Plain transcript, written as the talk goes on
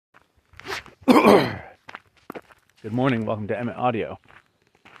Good morning, welcome to Emmett Audio.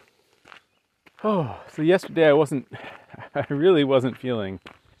 So yesterday I really wasn't feeling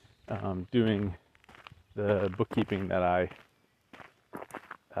doing the bookkeeping that I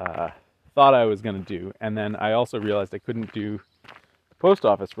thought I was going to do. And then I also realized I couldn't do the post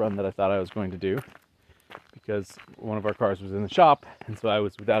office run that I thought I was going to do because one of our cars was in the shop, and so I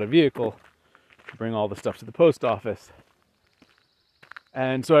was without a vehicle to bring all the stuff to the post office.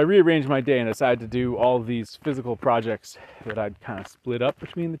 And so I rearranged my day and decided to do all of these physical projects that I'd kind of split up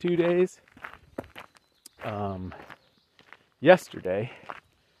between the 2 days yesterday.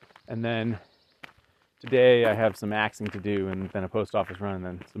 And then today I have some axing to do, and then a post office run, and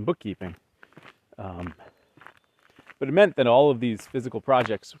then some bookkeeping. But it meant that all of these physical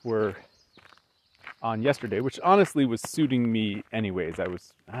projects were on yesterday, which honestly was suiting me anyways. I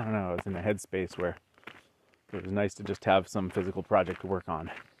was in a headspace where it was nice to just have some physical project to work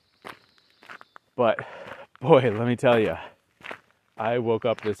on. But boy, let me tell you, I woke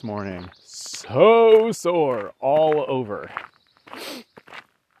up this morning so sore all over.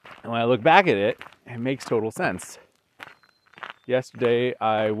 And when I look back at it, it makes total sense. Yesterday,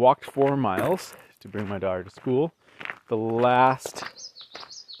 I walked 4 miles to bring my daughter to school. The last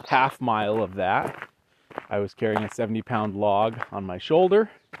half mile of that, I was carrying a 70-pound log on my shoulder.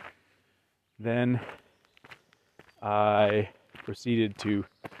 Then I proceeded to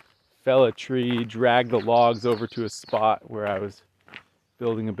fell a tree, drag the logs over to a spot where I was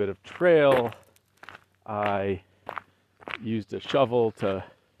building a bit of trail. I used a shovel to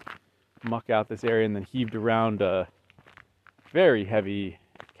muck out this area and then heaved around a very heavy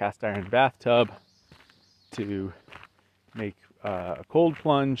cast iron bathtub to make a cold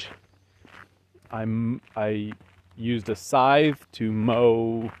plunge. I used a scythe to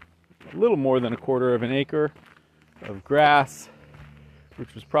mow a little more than 1/4 of an acre of grass,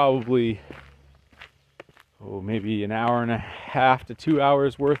 which was probably maybe an hour and a half to 2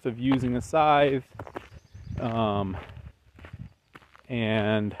 hours worth of using a scythe, and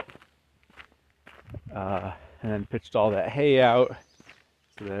then pitched all that hay out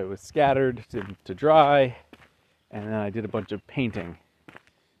so that it was scattered to dry, and then I did a bunch of painting,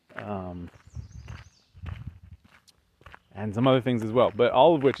 and some other things as well, but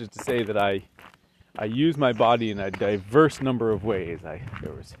all of which is to say that I use my body in a diverse number of ways.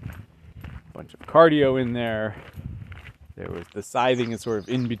 There was a bunch of cardio in there. There was the scything is sort of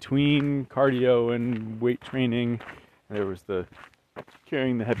in between cardio and weight training. There was the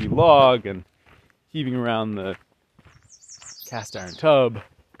carrying the heavy log and heaving around the cast iron tub.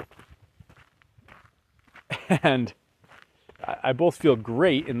 And I both feel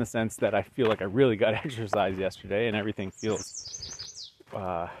great in the sense that I feel like I really got exercise yesterday and everything feels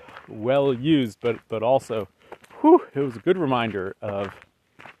well used, but also, it was a good reminder of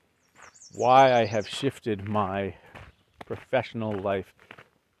why I have shifted my professional life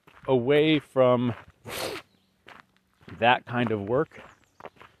away from that kind of work.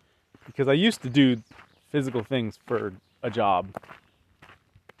 Because I used to do physical things for a job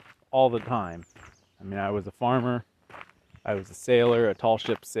all the time. I mean, I was a farmer, I was a sailor, a tall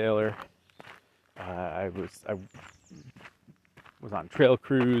ship sailor. I was on trail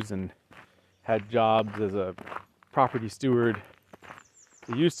crews and had jobs as a property steward.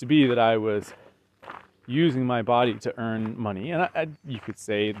 It used to be that I was using my body to earn money, and you could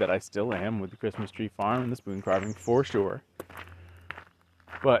say that I still am with the Christmas tree farm and the spoon carving for sure.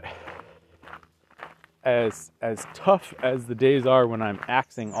 But as tough as the days are when I'm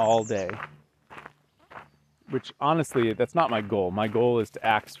axing all day, which honestly, that's not my goal. My goal is to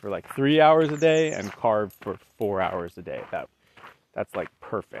axe for like 3 hours a day and carve for 4 hours a day. That's like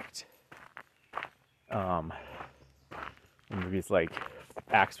perfect. Maybe it's like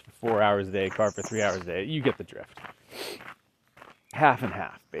axe for 4 hours a day, carve for 3 hours a day. You get the drift. Half and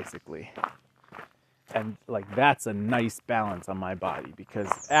half, basically. And like that's a nice balance on my body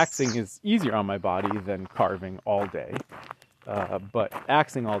because axing is easier on my body than carving all day. But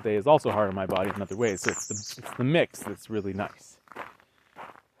axing all day is also hard on my body in other ways. So it's the mix that's really nice.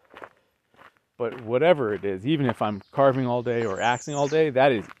 But whatever it is, even if I'm carving all day or axing all day,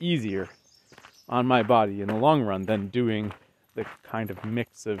 that is easier on my body in the long run than doing the kind of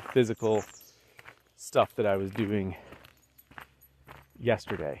mix of physical stuff that I was doing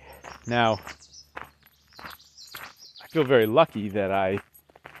yesterday. Now, I feel very lucky that I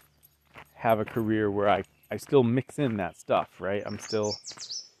have a career where I still mix in that stuff, right? I'm still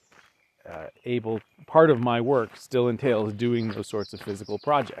part of my work still entails doing those sorts of physical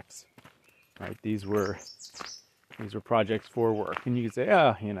projects, right? These were projects for work. And you could say,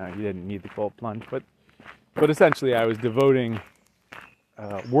 you didn't need the cold plunge, but essentially I was devoting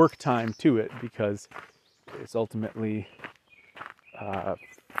work time to it, because it's ultimately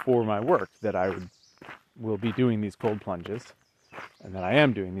for my work that I will be doing these cold plunges, and that I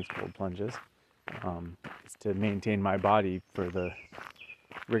am doing these cold plunges, is to maintain my body for the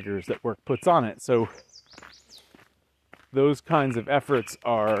rigors that work puts on it. So those kinds of efforts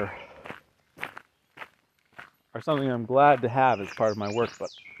are something I'm glad to have as part of my work, but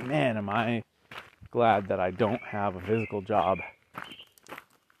man, am I glad that I don't have a physical job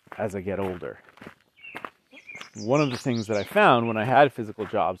as I get older. One of the things that I found when I had physical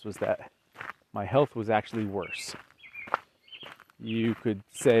jobs was that my health was actually worse. You could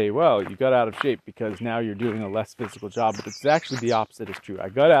say, well, you got out of shape because now you're doing a less physical job, but it's actually the opposite is true. I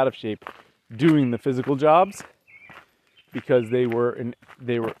got out of shape doing the physical jobs because they were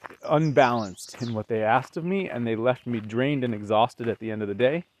unbalanced in what they asked of me, and they left me drained and exhausted at the end of the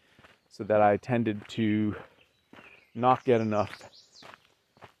day, so that I tended to not get enough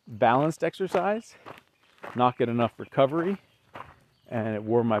balanced exercise, not get enough recovery, and it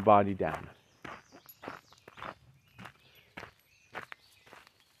wore my body down.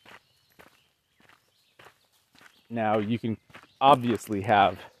 Now, you can obviously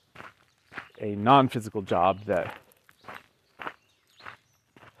have a non-physical job that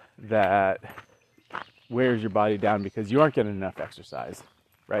wears your body down because you aren't getting enough exercise,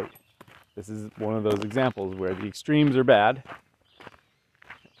 right? This is one of those examples where the extremes are bad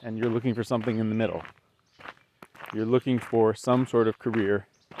and you're looking for something in the middle. You're looking for some sort of career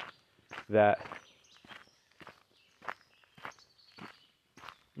that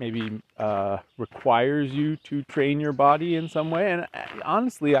maybe requires you to train your body in some way. And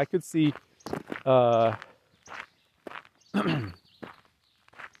honestly, I could see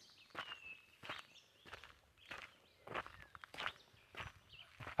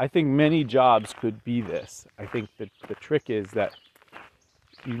I think many jobs could be this. I think that the trick is that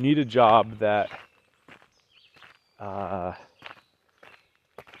you need a job that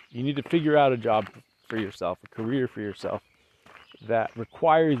you need to figure out a job for yourself, a career for yourself that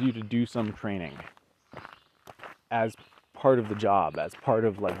requires you to do some training as part of the job, as part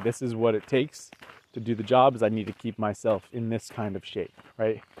of like, this is what it takes to do the job, is I need to keep myself in this kind of shape,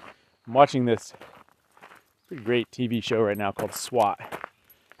 right? I'm watching this pretty great TV show right now called SWAT.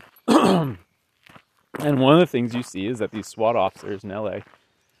 And one of the things you see is that these SWAT officers in LA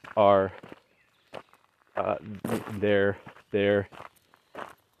are they're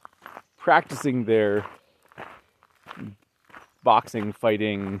practicing their boxing,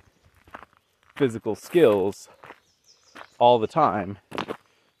 fighting, physical skills all the time,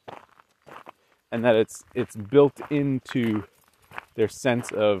 and that it's built into their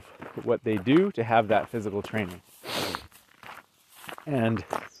sense of what they do to have that physical training. And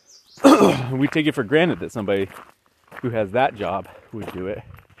we take it for granted that somebody who has that job would do it.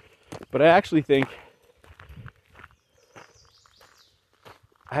 But I actually think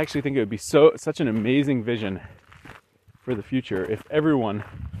it would be such an amazing vision for the future if everyone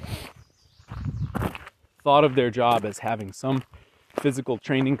thought of their job as having some physical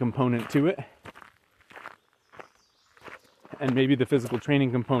training component to it. And maybe the physical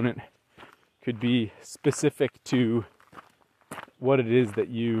training component could be specific to what it is that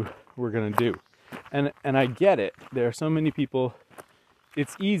you were going to do. And I get it. There are so many people.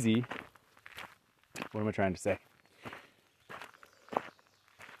 It's easy. What am I trying to say?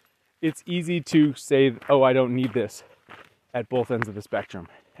 It's easy to say, oh, I don't need this at both ends of the spectrum.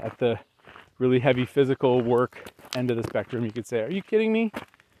 At the really heavy physical work end of the spectrum, you could say, are you kidding me?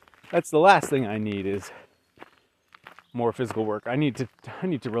 That's the last thing I need is more physical work. I need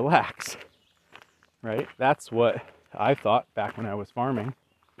to relax, right? That's what I thought back when I was farming.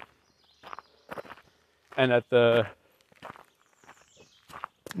 And at the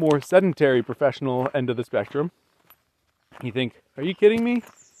more sedentary professional end of the spectrum, you think, are you kidding me?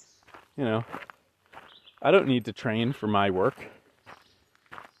 You know, I don't need to train for my work.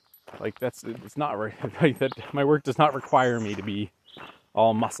 Like it's not right. Like that, my work does not require me to be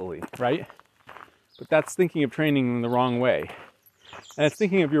all muscly, right? But that's thinking of training in the wrong way. And it's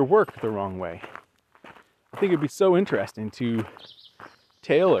thinking of your work the wrong way. I think it'd be so interesting to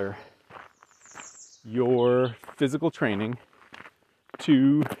tailor your physical training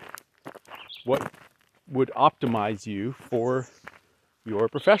to what would optimize you for your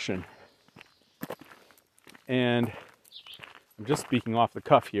profession. And I'm just speaking off the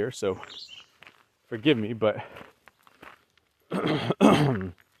cuff here, so forgive me, but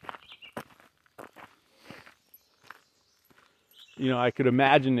you know, I could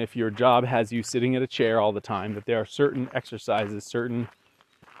imagine if your job has you sitting at a chair all the time, that there are certain exercises, certain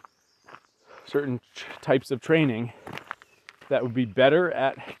types of training that would be better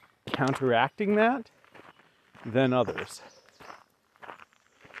at counteracting that than others.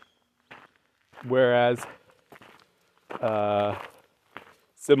 Whereas,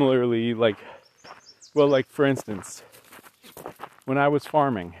 similarly, like for instance, when I was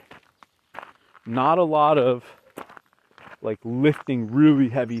farming, not a lot of like lifting really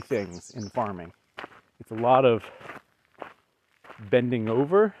heavy things in farming. It's a lot of bending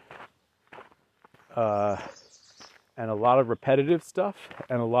over, and a lot of repetitive stuff,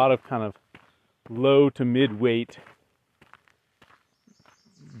 and a lot of kind of low to mid weight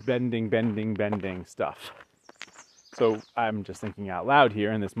bending stuff. So I'm just thinking out loud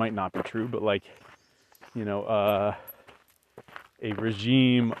here, and this might not be true, but like, you know, a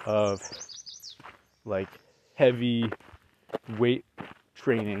regime of like heavy weight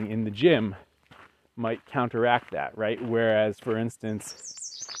training in the gym might counteract that, right? Whereas, for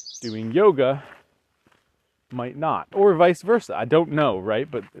instance, doing yoga might not, or vice versa. I don't know, right?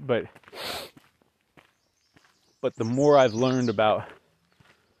 But the more I've learned about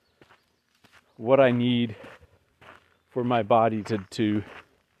what I need for my body to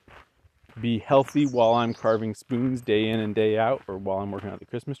be healthy while I'm carving spoons day in and day out, or while I'm working at the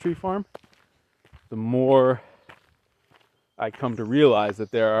Christmas tree farm, the more I come to realize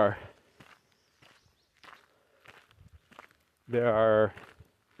that there are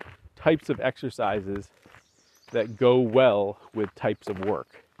types of exercises that go well with types of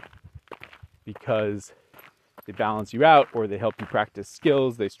work because they balance you out, or they help you practice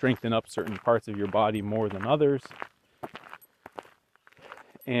skills, they strengthen up certain parts of your body more than others.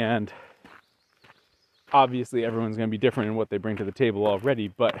 And obviously everyone's going to be different in what they bring to the table already,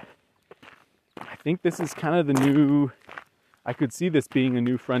 but I think this is kind of the new, I could see this being a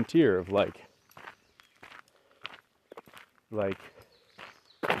new frontier of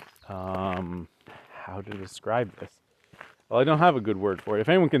how to describe this. Well, I don't have a good word for it. If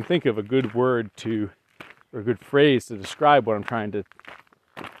anyone can think of a good word or a good phrase to describe what I'm trying to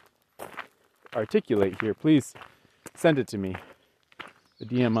articulate here, please send it to me. The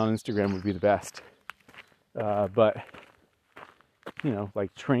DM on Instagram would be the best. But, you know,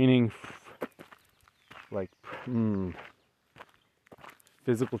 like training, like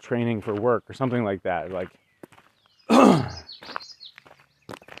physical training for work or something like that. Like,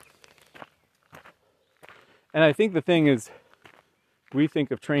 and I think the thing is, we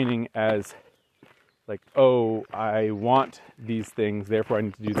think of training as like, oh, I want these things, therefore I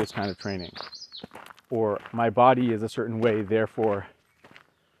need to do this kind of training. Or my body is a certain way, therefore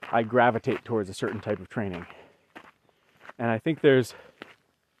I gravitate towards a certain type of training. And I think there's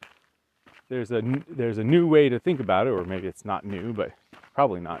a new way to think about it, or maybe it's not new, but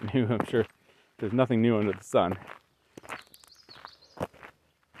probably not new. I'm sure there's nothing new under the sun.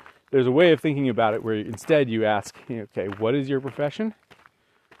 There's a way of thinking about it where instead you ask, okay, what is your profession?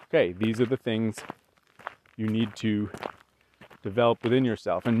 Okay, these are the things you need to develop within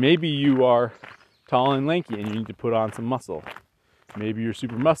yourself. And maybe you are tall and lanky and you need to put on some muscle. Maybe you're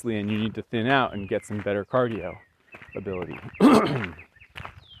super muscly and you need to thin out and get some better cardio ability.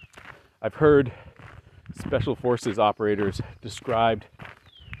 I've heard special forces operators described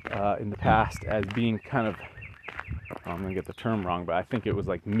in the past as being kind of, I'm going to get the term wrong, but I think it was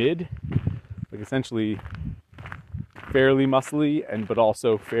like mid, like essentially fairly muscly, but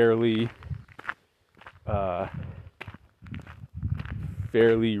also fairly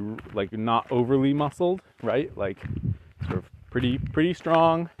like not overly muscled, right? Like sort of pretty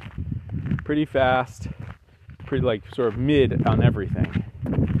strong, pretty fast, pretty like sort of mid on everything.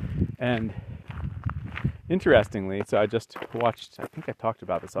 And interestingly, so I just watched, I think I talked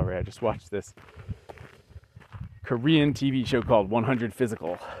about this already, I just watched this Korean TV show called 100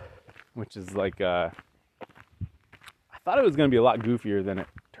 Physical, which is like, I thought it was going to be a lot goofier than it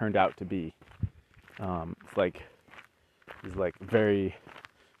turned out to be. It's like, these like very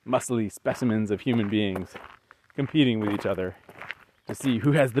muscly specimens of human beings competing with each other to see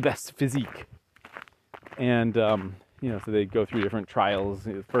who has the best physique. And, so they go through different trials.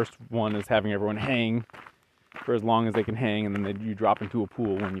 The first one is having everyone hang for as long as they can hang, and then you drop into a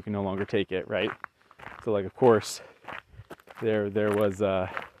pool when you can no longer take it, right? So, like, of course, there was, like,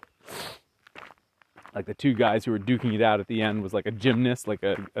 the two guys who were duking it out at the end was, like, a gymnast, like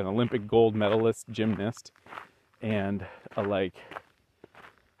an Olympic gold medalist gymnast, and I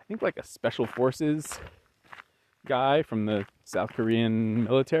think, like, a special forces guy from the South Korean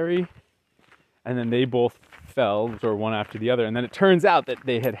military. And then they both fell, sort of one after the other. And then it turns out that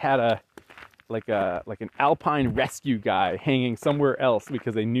they had an alpine rescue guy hanging somewhere else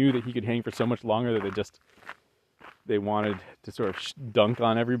because they knew that he could hang for so much longer that they just they wanted to sort of dunk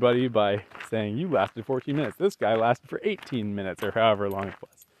on everybody by saying, you lasted 14 minutes. This guy lasted for 18 minutes or however long it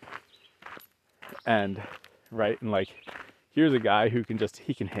was. And, right, and like, here's a guy who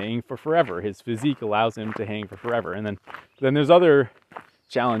he can hang for forever. His physique allows him to hang for forever. And then there's other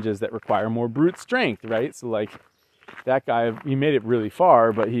challenges that require more brute strength, right? So like that guy, he made it really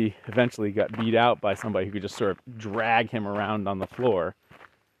far, but he eventually got beat out by somebody who could just sort of drag him around on the floor.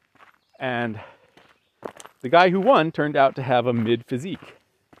 And the guy who won turned out to have a mid physique,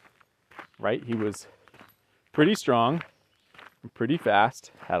 right? He was pretty strong, pretty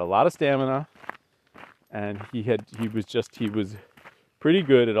fast, had a lot of stamina, and he was pretty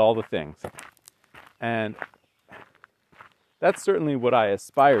good at all the things. And that's certainly what I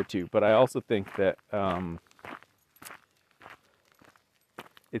aspire to, but I also think that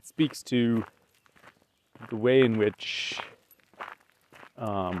it speaks to the way in which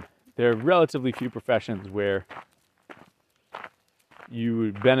there are relatively few professions where you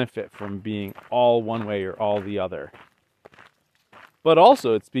would benefit from being all one way or all the other. But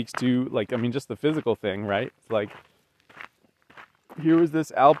also it speaks to, like, I mean, just the physical thing, right? It's like, here was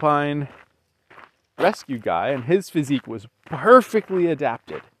this alpine rescue guy, and his physique was perfectly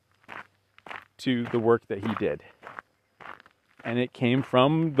adapted to the work that he did. And it came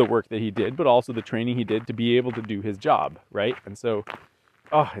from the work that he did, but also the training he did to be able to do his job, right? And so,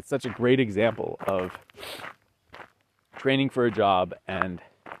 it's such a great example of training for a job and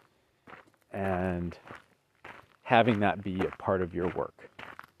having that be a part of your work.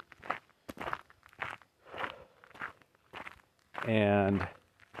 And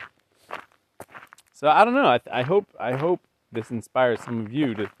so I don't know. I hope this inspires some of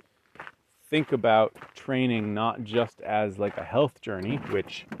you to think about training not just as like a health journey,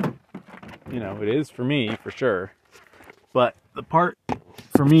 which, it is for me for sure. But the part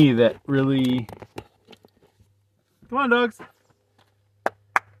for me that really, come on, dogs. The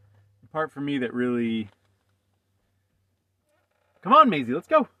part for me that really, come on, Maisie, let's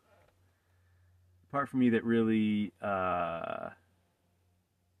go. The part for me that really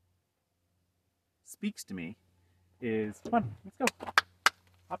speaks to me is, come on, let's go.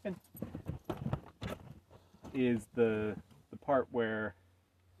 Hop in. Is the part where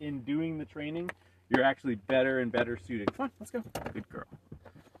in doing the training, you're actually better and better suited. Come on, let's go. Good girl.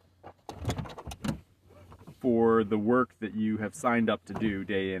 For the work that you have signed up to do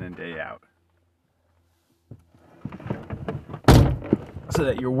day in and day out. So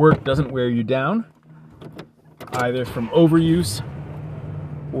that your work doesn't wear you down, either from overuse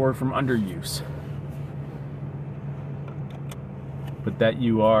or from underuse. But that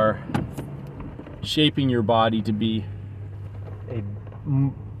you are shaping your body to be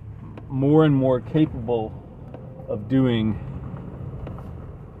more and more capable of doing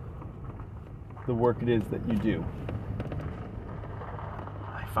the work it is that you do.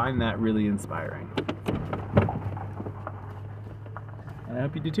 I find that really inspiring. And I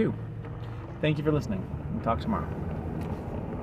hope you do too. Thank you for listening. We'll talk tomorrow.